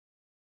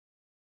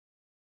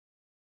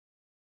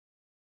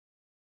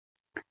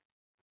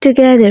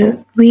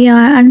Together, we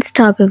are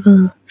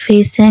unstoppable,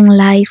 facing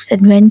life's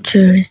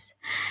adventures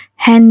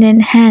hand in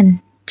hand.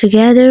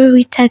 Together,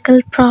 we tackle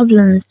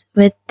problems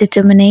with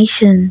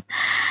determination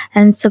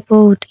and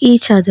support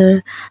each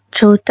other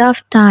through tough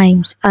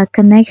times. Our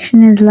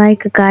connection is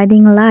like a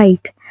guiding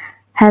light,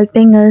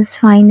 helping us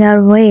find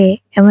our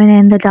way even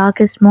in the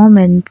darkest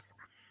moments.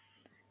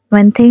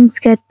 When things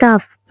get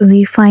tough,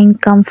 we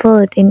find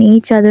comfort in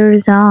each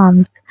other's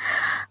arms.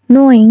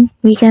 Knowing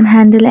we can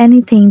handle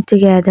anything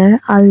together,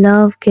 our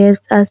love gives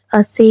us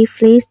a safe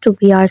place to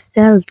be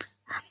ourselves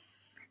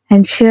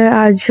and share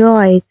our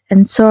joys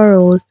and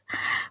sorrows.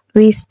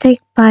 We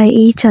stick by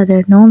each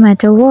other no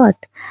matter what,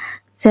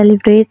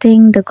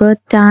 celebrating the good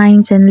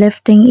times and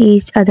lifting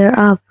each other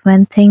up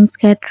when things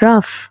get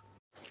rough.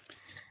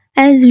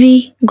 As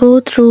we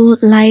go through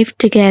life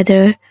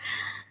together,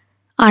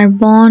 our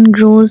bond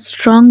grows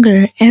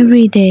stronger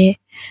every day.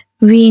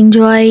 We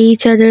enjoy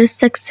each other's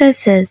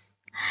successes,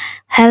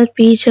 help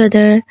each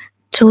other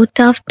through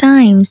tough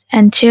times,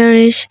 and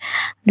cherish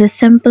the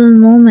simple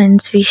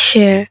moments we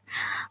share.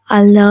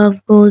 Our love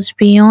goes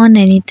beyond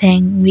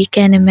anything we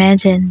can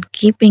imagine,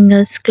 keeping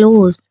us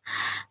close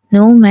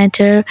no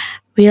matter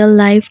where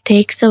life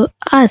takes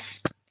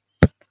us.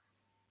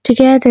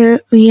 Together,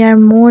 we are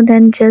more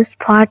than just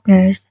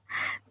partners,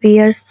 we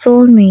are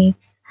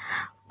soulmates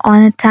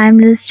on a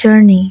timeless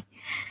journey.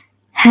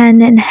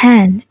 Hand in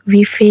hand,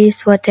 we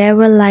face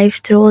whatever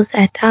life throws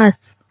at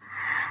us,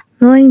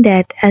 knowing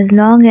that as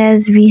long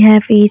as we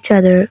have each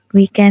other,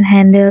 we can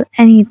handle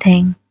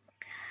anything.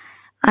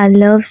 Our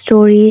love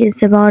story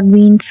is about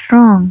being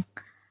strong,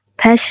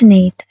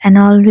 passionate, and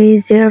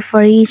always there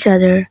for each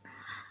other,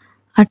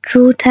 a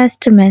true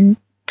testament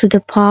to the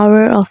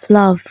power of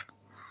love.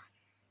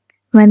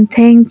 When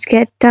things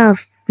get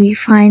tough, we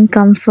find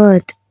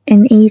comfort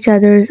in each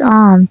other's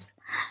arms,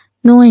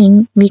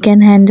 knowing we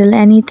can handle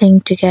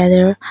anything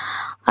together.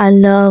 Our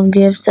love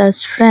gives us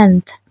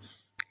strength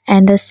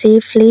and a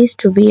safe place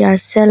to be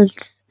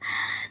ourselves.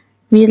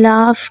 We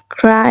laugh,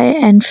 cry,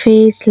 and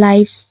face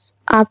life's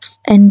ups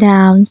and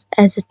downs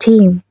as a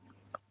team.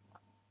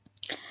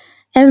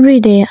 Every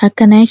day, our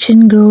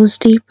connection grows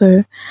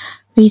deeper.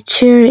 We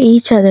cheer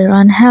each other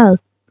on help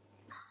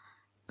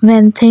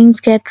when things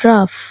get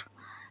rough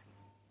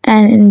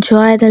and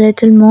enjoy the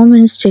little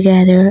moments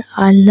together.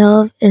 Our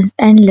love is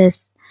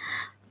endless,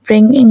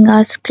 bringing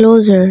us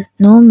closer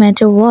no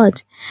matter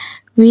what.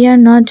 We are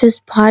not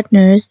just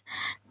partners,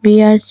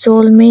 we are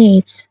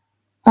soulmates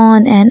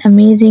on an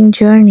amazing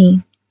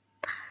journey.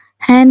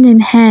 Hand in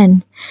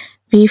hand,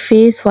 we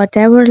face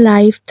whatever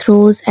life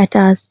throws at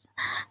us,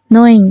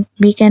 knowing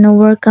we can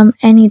overcome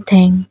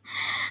anything.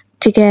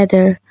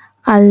 Together,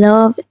 our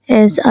love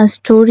is a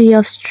story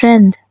of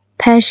strength,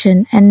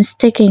 passion, and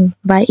sticking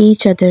by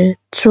each other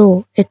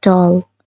through it all.